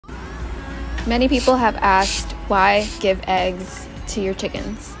Many people have asked why give eggs to your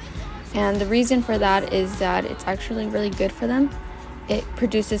chickens, and the reason for that is that it's actually really good for them. It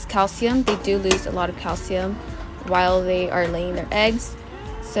produces calcium. They do lose a lot of calcium while they are laying their eggs,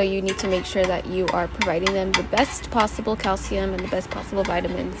 so you need to make sure that you are providing them the best possible calcium and the best possible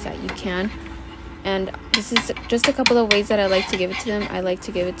vitamins that you can. And this is just a couple of ways that I like to give it to them. I like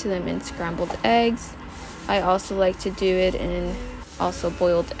to give it to them in scrambled eggs. I also like to do it in also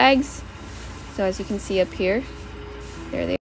boiled eggs. So as you can see up here, there they